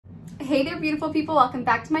Hey there beautiful people, welcome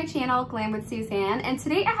back to my channel, Glam with Suzanne, and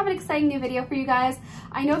today I have an exciting new video for you guys.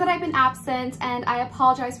 I know that I've been absent and I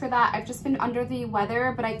apologize for that. I've just been under the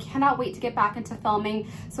weather, but I cannot wait to get back into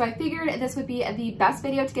filming. So I figured this would be the best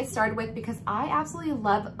video to get started with because I absolutely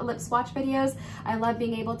love lip swatch videos. I love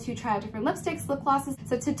being able to try out different lipsticks, lip glosses.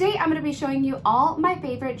 So today I'm going to be showing you all my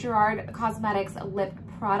favorite Gerard Cosmetics lip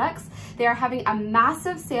products. They are having a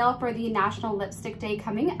massive sale for the National Lipstick Day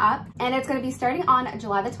coming up, and it's going to be starting on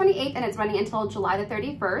July the 28th and it's running until July the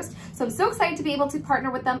 31st. So I'm so excited to be able to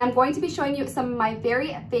partner with them. I'm going to be showing you some of my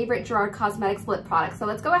very favorite Gerard Cosmetics lip products. So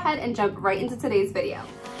let's go ahead and jump right into today's video.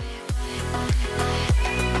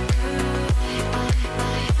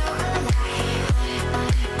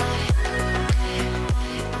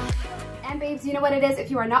 Babes, you know what it is. If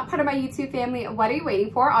you are not part of my YouTube family, what are you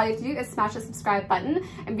waiting for? All you have to do is smash the subscribe button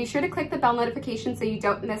and be sure to click the bell notification so you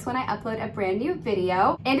don't miss when I upload a brand new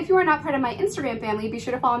video. And if you are not part of my Instagram family, be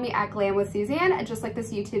sure to follow me at Glam with Suzanne, just like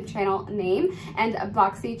this YouTube channel name, and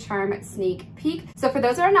BoxyCharm Sneak Peek. So for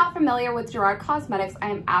those that are not familiar with Gerard Cosmetics, I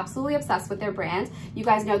am absolutely obsessed with their brand. You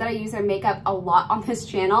guys know that I use their makeup a lot on this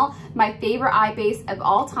channel. My favorite eye base of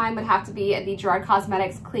all time would have to be the Gerard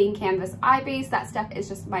Cosmetics Clean Canvas Eye Base. That stuff is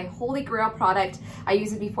just my holy grail product. I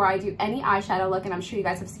use it before I do any eyeshadow look, and I'm sure you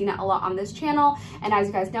guys have seen it a lot on this channel. And as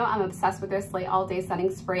you guys know, I'm obsessed with their Slay All Day Setting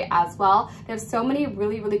Spray as well. They have so many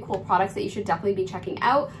really cool products that you should definitely be checking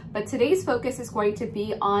out. But today's focus is going to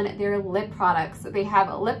be on their lip products. They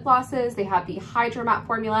have lip glosses, they have the HYDRAMATTE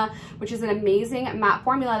formula, which is an amazing matte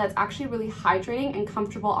formula that's actually really hydrating and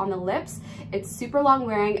comfortable on the lips. It's super long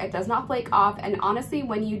wearing, it does not flake off, and honestly,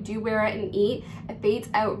 when you do wear it and eat, it fades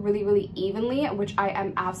out really evenly, which I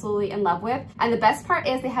am absolutely in love with. And the best part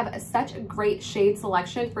is they have such a great shade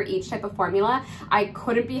selection for each type of formula. I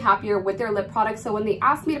couldn't be happier with their lip products. So when they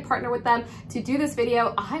asked me to partner with them to do this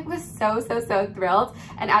video, I was so thrilled.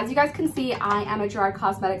 And as you guys can see, I am a Gerard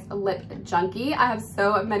Cosmetics lip junkie. I have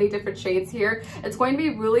so many different shades here. It's going to be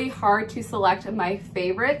really hard to select my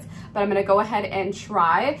favorites, but I'm going to go ahead and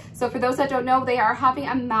try. So for those that don't know, they are having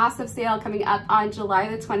a massive sale coming up on July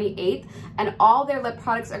the 28th, and all their lip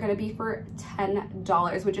products are going to be for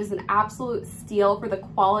 $10, which is an absolute steal for the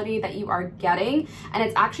quality that you are getting. And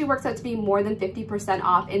it actually works out to be more than 50%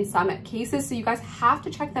 off in some cases, so you guys have to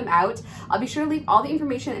check them out. I'll be sure to leave all the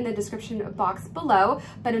information in the description box below,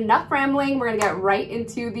 but enough rambling, we're gonna get right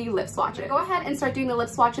into the lip swatches. Go ahead and start doing the lip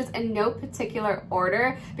swatches in no particular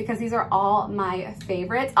order because these are all my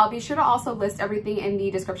favorites. I'll be sure to also list everything in the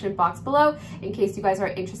description box below in case you guys are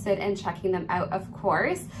interested in checking them out, of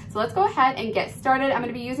course. So let's go ahead and get started. I'm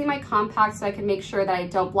gonna be using my compact so I can make sure that I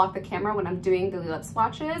don't block the camera when I'm doing the lip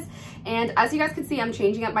swatches. And as you guys can see, I'm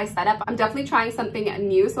changing up my setup. I'm definitely trying something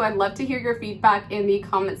new, so I'd love to hear your feedback in the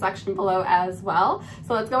comment section below as well.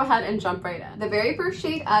 So let's go ahead and jump right in. The very first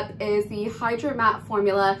shade up is the HYDRAMATTE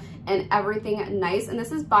formula and Everything Nice, and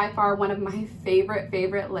this is by far one of my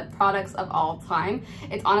favorite lip products of all time.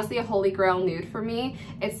 It's honestly a holy grail nude for me.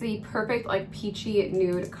 It's the perfect like peachy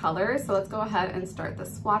nude color. So let's go ahead and start the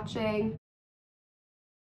swatching.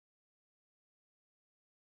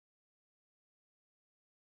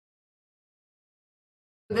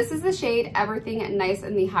 This is the shade Everything Nice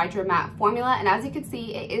in the HYDRAMATTE formula, and as you can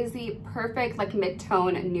see, it is the perfect like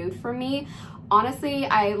mid-tone nude for me. Honestly,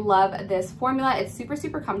 I love this formula. It's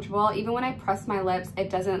super comfortable. Even when I press my lips, it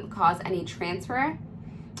doesn't cause any transfer.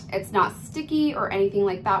 It's not sticky or anything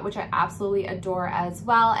like that, which I absolutely adore as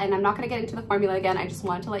well. And I'm not going to get into the formula again. I just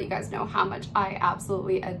wanted to let you guys know how much I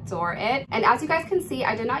absolutely adore it. And as you guys can see,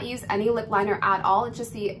 I did not use any lip liner at all. It's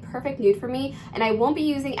just the perfect nude for me. And I won't be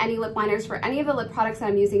using any lip liners for any of the lip products that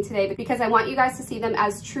I'm using today because I want you guys to see them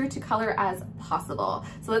as true to color as possible.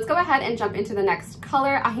 So let's go ahead and jump into the next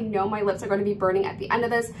color. I know my lips are going to be burning at the end of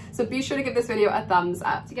this, so be sure to give this video a thumbs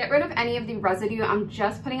up. To get rid of any of the residue, I'm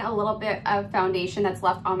just putting a little bit of foundation that's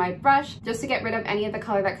left on my brush just to get rid of any of the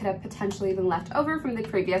color that could have potentially been left over from the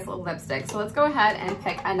previous lipstick. So let's go ahead and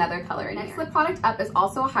pick another color. Next lip product up is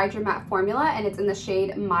also a HYDRAMATTE formula, and it's in the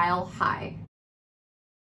shade Mile High.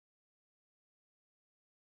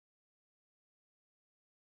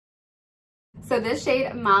 So this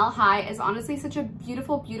shade Mile High is honestly such a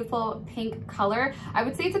beautiful pink color. I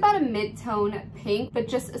would say it's about a mid-tone pink, but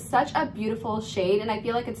just such a beautiful shade, and I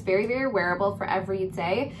feel like it's very wearable for every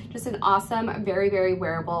day. Just an awesome, very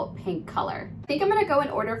wearable pink color. I think I'm gonna go in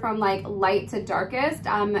order from like light to darkest,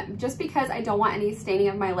 just because I don't want any staining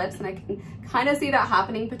of my lips, and I can kind of see that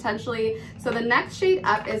happening potentially. So the next shade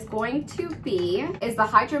up is going to be the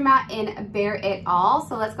HYDRAMATTE in Bare It All.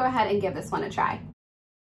 So let's go ahead and give this one a try.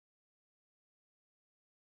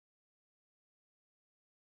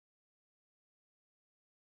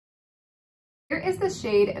 Here is the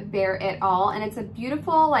shade Bare It All, and it's a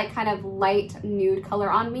beautiful, like, kind of light nude color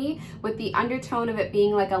on me, with the undertone of it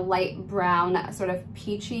being like a light brown, sort of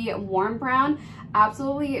peachy, warm brown.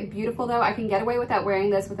 Absolutely beautiful though. I can get away without wearing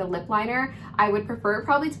this with a lip liner. I would prefer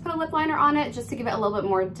probably to put a lip liner on it just to give it a little bit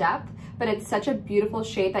more depth, but it's such a beautiful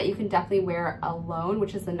shade that you can definitely wear alone,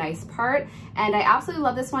 which is the nice part. And I absolutely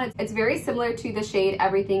love this one. It's very similar to the shade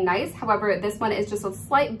Everything Nice. However, this one is just a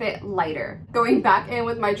slight bit lighter. Going back in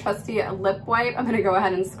with my trusty lip wipe, I'm gonna go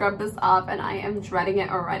ahead and scrub this off, and I am dreading it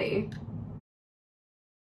already.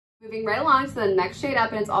 Moving right along to the next shade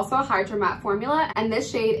up, and it's also a HYDRAMATTE formula, and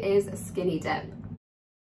this shade is Skinny Dip.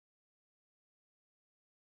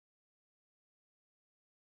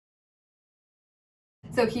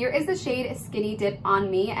 So here is the shade Skinny Dip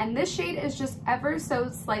on me, and this shade is just ever so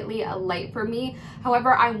slightly light for me.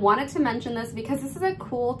 However, I wanted to mention this because this is a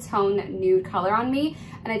cool tone nude color on me,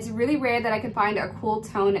 and it's really rare that I can find a cool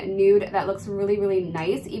tone nude that looks really, really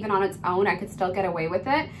nice. Even on its own, I could still get away with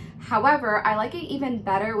it. However, I like it even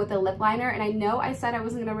better with a lip liner, and I know I said I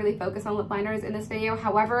wasn't gonna really focus on lip liners in this video.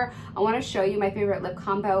 However, I wanna show you my favorite lip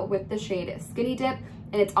combo with the shade Skinny Dip.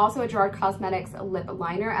 And it's also a Gerard Cosmetics lip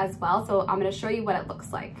liner as well, so I'm gonna show you what it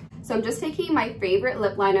looks like. So I'm just taking my favorite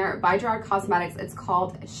lip liner by Gerard Cosmetics. It's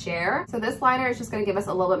called Cher. So this liner is just gonna give us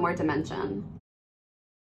a little bit more dimension.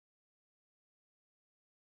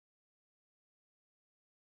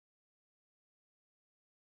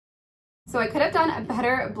 So I could have done a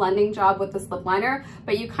better blending job with this lip liner,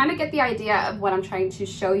 but you kind of get the idea of what I'm trying to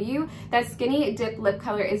show you. That Skinny Dip lip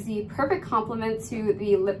color is the perfect complement to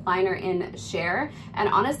the lip liner in Cher. And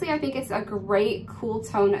honestly, I think it's a great cool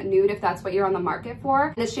tone nude if that's what you're on the market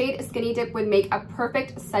for. The shade Skinny Dip would make a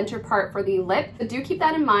perfect center part for the lip. So do keep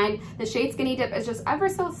that in mind. The shade Skinny Dip is just ever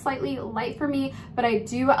so slightly light for me, but I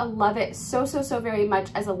do love it so very much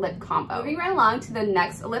as a lip combo. Moving right along to the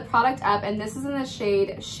next lip product up, and this is in the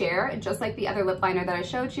shade Cher, just like the other lip liner that I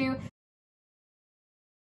showed you.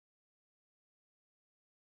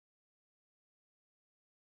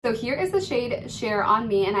 So here is the shade Cher on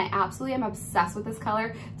me, and I absolutely am obsessed with this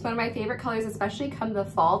color. It's one of my favorite colors, especially come the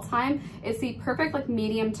fall time. It's the perfect like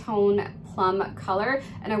medium tone plum color,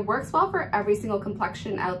 and it works well for every single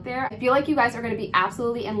complexion out there. I feel like you guys are going to be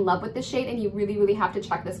absolutely in love with this shade, and you really have to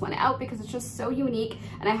check this one out because it's just so unique,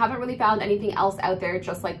 and I haven't really found anything else out there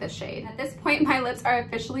just like this shade. At this point, my lips are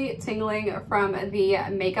officially tingling from the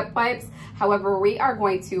makeup wipes. However, we are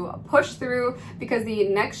going to push through because the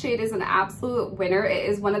next shade is an absolute winner. It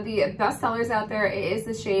is one of the best sellers out there. It is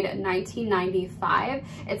the shade 1995.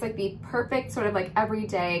 It's like the perfect sort of like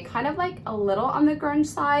everyday, kind of like a little on the grunge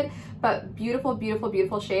side, but beautiful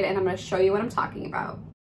shade, and I'm going to show you what I'm talking about.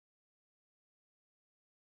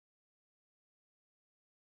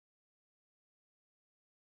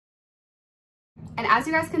 And as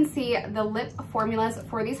you guys can see, the lip formulas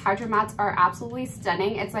for these HYDRAMATTEs are absolutely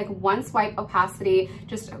stunning. It's like one swipe opacity,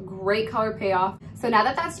 just a great color payoff. So now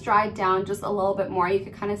that that's dried down just a little bit more, you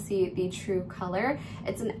can kind of see the true color.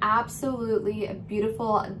 It's an absolutely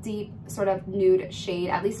beautiful, deep sort of nude shade,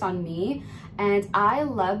 at least on me. And I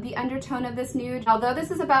love the undertone of this nude. Although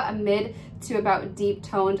this is about a mid to about deep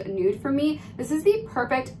toned nude for me, this is the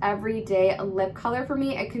perfect everyday lip color for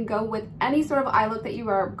me. It can go with any sort of eye look that you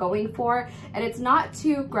are going for, and it's not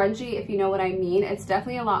too grungy, if you know what I mean. It's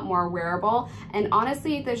definitely a lot more wearable, and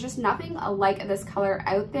honestly, there's just nothing like this color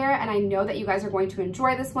out there, and I know that you guys are going to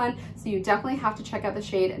enjoy this one, so you definitely have to check out the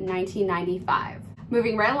shade 1995.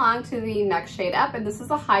 Moving right along to the next shade up, and this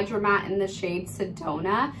is a HYDRAMATTE in the shade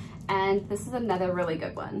Sedona, and this is another really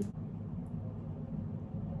good one.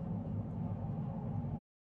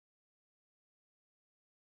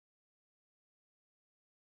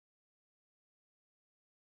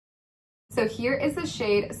 So here is the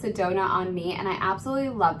shade Sedona on me, and I absolutely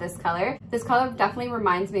love this color. This color definitely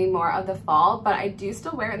reminds me more of the fall, but I do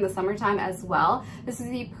still wear it in the summertime as well. This is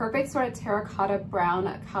the perfect sort of terracotta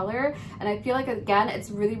brown color, and I feel like, again, it's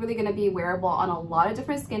really going to be wearable on a lot of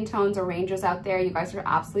different skin tones or ranges out there. You guys are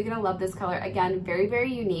absolutely going to love this color. Again,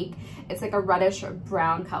 very unique. It's like a reddish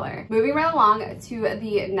brown color. Moving right along to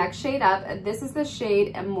the next shade up, this is the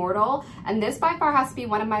shade Immortal, and this by far has to be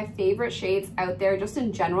one of my favorite shades out there just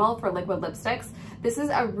in general for liquid lipsticks. This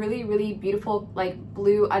is a really beautiful like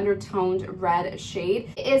blue undertoned red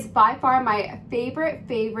shade. It is by far my favorite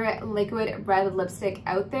liquid red lipstick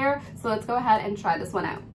out there. So let's go ahead and try this one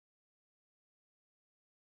out.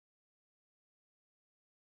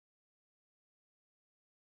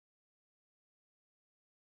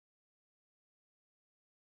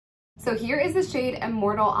 So here is the shade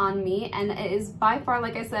Immortal on me, and it is by far,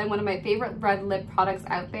 like I said, one of my favorite red lip products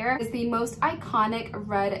out there. It's the most iconic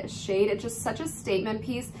red shade. It's just such a statement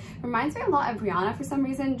piece. Reminds me a lot of Rihanna for some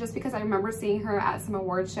reason, just because I remember seeing her at some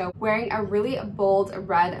award show wearing a really bold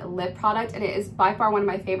red lip product, and it is by far one of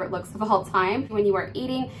my favorite looks of all time. When you are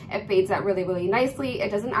eating, it fades out really, really nicely. It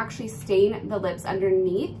doesn't actually stain the lips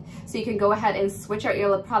underneath, so you can go ahead and switch out your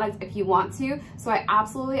lip product if you want to. So I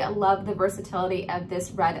absolutely love the versatility of this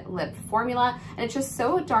red lip formula, and it's just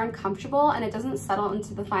so darn comfortable, and it doesn't settle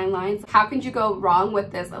into the fine lines. How could you go wrong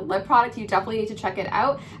with this lip product? You definitely need to check it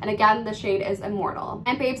out. And again, the shade is Immortal.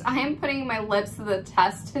 And babes, I am putting my lips to the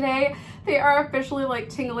test today. They are officially like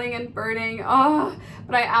tingling and burning. Oh,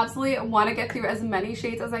 but I absolutely want to get through as many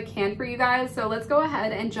shades as I can for you guys. So let's go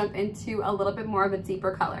ahead and jump into a little bit more of a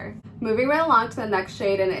deeper color. Moving right along to the next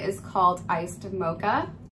shade, and it is called Iced Mocha.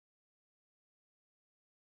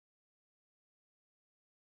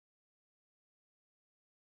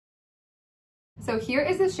 So here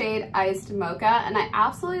is the shade Iced Mocha, and I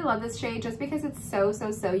absolutely love this shade just because it's so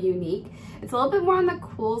unique. It's a little bit more on the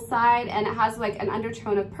cool side, and it has like an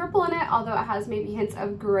undertone of purple in it, although it has maybe hints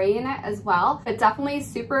of gray in it as well. But definitely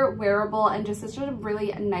super wearable and just such a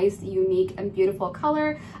really nice, unique, and beautiful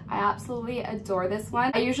color. I absolutely adore this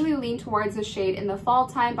one. I usually lean towards the shade in the fall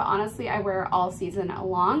time, but honestly I wear it all season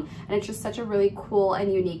long, and it's just such a really cool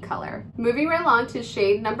and unique color. Moving right along to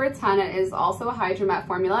shade number 10, it is also a HYDRAMATTE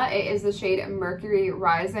formula. It is the shade Mercury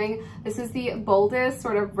Rising. This is the boldest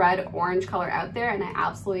sort of red orange color out there, and I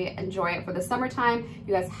absolutely enjoy it for the summertime.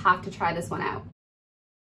 You guys have to try this one out.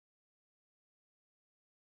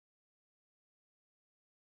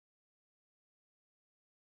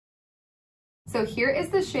 So here is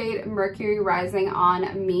the shade Mercury Rising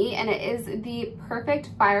on me, and it is the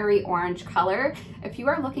perfect fiery orange color. If you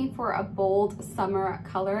are looking for a bold summer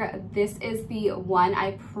color, this is the one,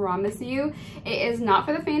 I promise you. It is not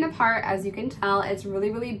for the faint of heart, as you can tell. It's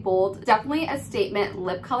really bold. Definitely a statement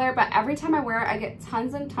lip color, but every time I wear it, I get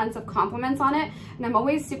tons and tons of compliments on it, and I'm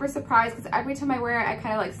always super surprised because every time I wear it, I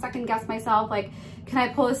kind of like second guess myself, like, can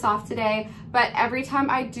I pull this off today? But every time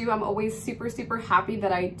I do, I'm always super happy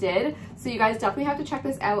that I did. So you guys definitely have to check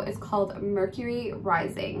this out. It's called Mercury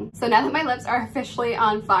Rising. So now that my lips are officially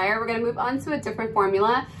on fire, we're gonna move on to a different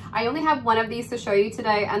formula. I only have one of these to show you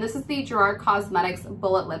today, and this is the Gerard Cosmetics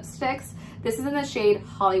Bullet Lipsticks. This is in the shade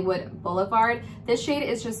Hollywood Boulevard. This shade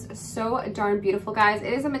is just so darn beautiful, guys.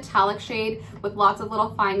 It is a metallic shade with lots of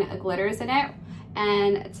little fine glitters in it.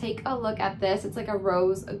 And take a look at this. It's like a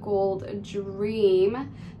rose gold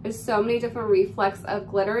dream. There's so many different reflects of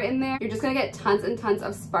glitter in there. You're just gonna get tons and tons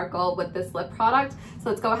of sparkle with this lip product. So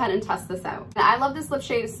let's go ahead and test this out. And I love this lip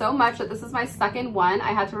shade so much that this is my second one.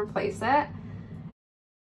 I had to replace it.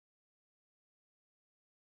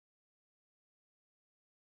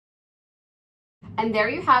 And there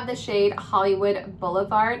you have the shade Hollywood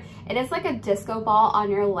Boulevard. It is like a disco ball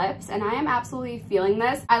on your lips, and I am absolutely feeling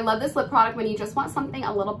this. I love this lip product when you just want something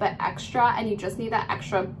a little bit extra and you just need that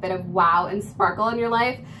extra bit of wow and sparkle in your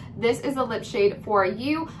life. This is a lip shade for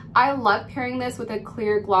you. I love pairing this with a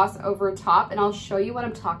clear gloss over top, and I'll show you what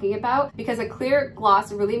I'm talking about, because a clear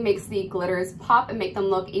gloss really makes the glitters pop and make them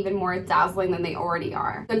look even more dazzling than they already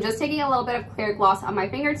are. So I'm just taking a little bit of clear gloss on my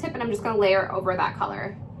fingertip, and I'm just gonna layer over that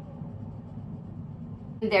color.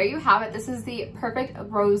 There you have it. This is the perfect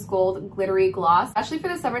rose gold glittery gloss. Especially for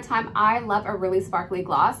the summertime, I love a really sparkly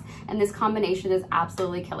gloss, and this combination is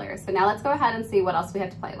absolutely killer. So now let's go ahead and see what else we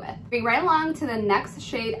have to play with. Moving right along to the next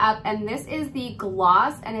shade up, and this is the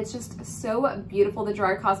gloss, and it's just so beautiful. The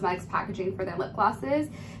Gerard Cosmetics packaging for their lip glosses.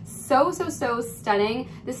 So stunning.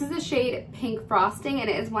 This is the shade Pink Frosting, and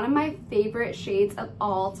it is one of my favorite shades of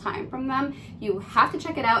all time from them. You have to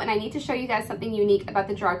check it out, and I need to show you guys something unique about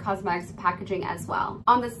the Gerard Cosmetics packaging as well.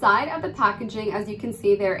 On the side of the packaging, as you can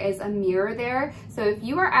see, there is a mirror there. So if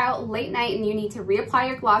you are out late night and you need to reapply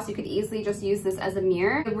your gloss, you could easily just use this as a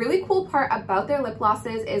mirror. The really cool part about their lip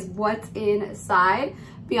glosses is what's inside.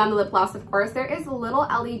 Beyond the lip gloss, of course, there is little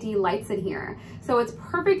LED lights in here. So it's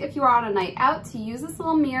perfect if you are on a night out to use this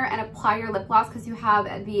little mirror and apply your lip gloss, because you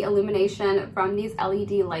have the illumination from these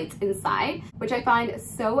LED lights inside, which I find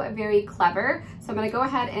so very clever. So I'm gonna go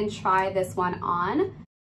ahead and try this one on.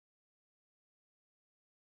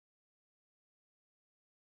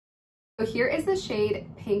 So here is the shade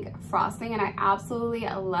Pink Frosting, and I absolutely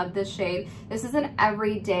love this shade. This is an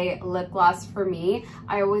everyday lip gloss for me.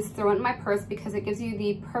 I always throw it in my purse because it gives you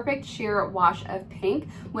the perfect sheer wash of pink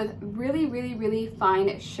with really, really, really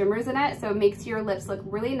fine shimmers in it. So it makes your lips look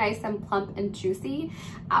really nice and plump and juicy.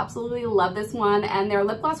 Absolutely love this one. And their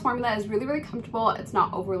lip gloss formula is really, really comfortable. It's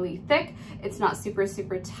not overly thick. It's not super,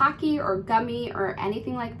 super tacky or gummy or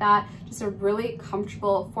anything like that. Just a really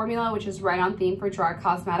comfortable formula, which is right on theme for Gerard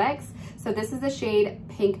Cosmetics. So this is the shade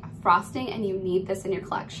Pink Frosting, and you need this in your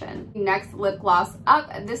collection. Next lip gloss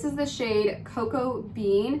up, this is the shade Cocoa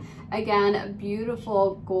Bean. Again,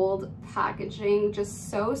 beautiful gold packaging,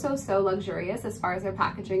 just so luxurious as far as their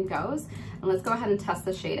packaging goes. And let's go ahead and test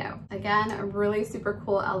the shade out. Again, a really super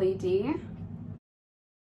cool LED.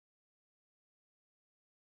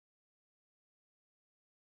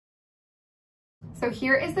 So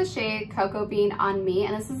here is the shade Cocoa Bean on me,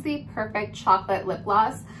 and this is the perfect chocolate lip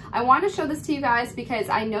gloss. I want to show this to you guys because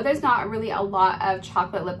I know there's not really a lot of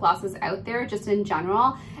chocolate lip glosses out there just in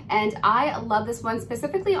general. And I love this one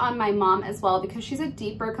specifically on my mom as well because she's a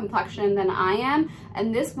deeper complexion than I am.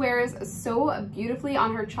 And this wears so beautifully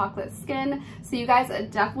on her chocolate skin. So you guys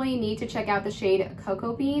definitely need to check out the shade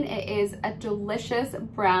Cocoa Bean. It is a delicious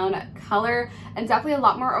brown color and definitely a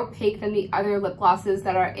lot more opaque than the other lip glosses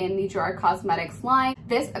that are in the Gerard Cosmetics line.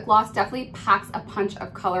 This gloss definitely packs a punch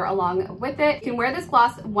of color along with it. You can wear this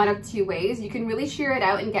gloss one of two ways. You can really sheer it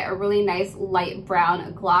out and get a really nice light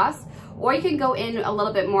brown gloss, or you can go in a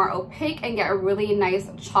little bit more opaque and get a really nice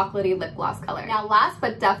chocolatey lip gloss color. Now last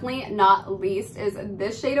but definitely not least is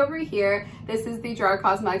this shade over here. This is the Gerard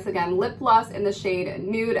Cosmetics, again, lip gloss in the shade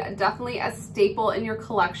Nude. Definitely a staple in your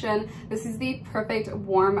collection. This is the perfect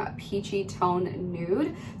warm peachy tone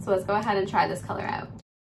nude. So let's go ahead and try this color out.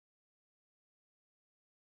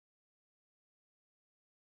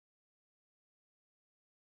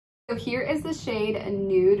 So here is the shade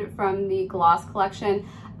Nude from the gloss collection.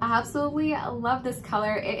 I absolutely love this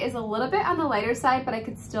color. It is a little bit on the lighter side, but I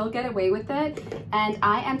could still get away with it. And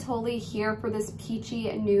I am totally here for this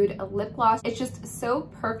peachy nude lip gloss. It's just so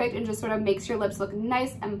perfect and just sort of makes your lips look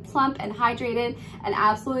nice and plump and hydrated, and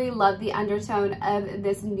absolutely love the undertone of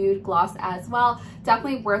this nude gloss as well.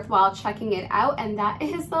 Definitely worthwhile checking it out. And that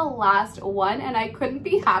is the last one, and I couldn't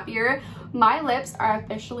be happier. My lips are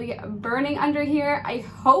officially burning under here. I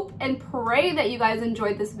hope and pray that you guys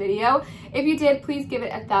enjoyed this video. If you did, please give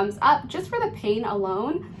it a thumbs up just for the pain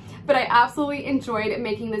alone. But I absolutely enjoyed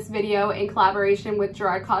making this video in collaboration with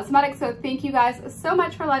Gerard Cosmetics. So thank you guys so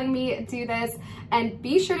much for letting me do this. And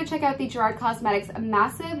be sure to check out the Gerard Cosmetics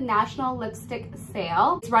massive national lipstick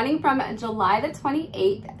sale. It's running from July the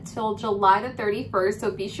 28th till July the 31st.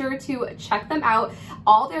 So be sure to check them out.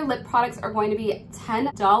 All their lip products are going to be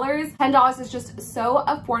 $10. $10 is just so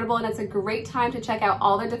affordable, and it's a great time to check out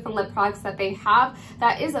all their different lip products that they have.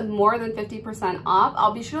 That is more than 50% off.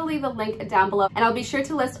 I'll be sure to leave a link down below, and I'll be sure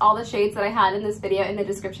to list all the shades that I had in this video in the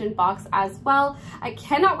description box as well. I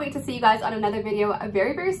cannot wait to see you guys on another video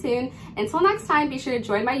very, very soon. Until next time, be sure to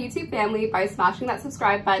join my YouTube family by smashing that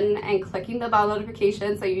subscribe button and clicking the bell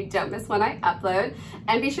notification so you don't miss when I upload.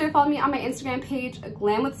 And be sure to follow me on my Instagram page,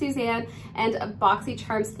 Glam with Suzanne, and Boxy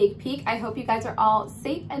Charm Sneak Peek. I hope you guys are all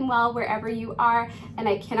safe and well wherever you are, and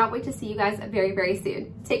I cannot wait to see you guys very, very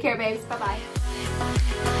soon. Take care, babes.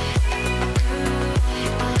 Bye-bye.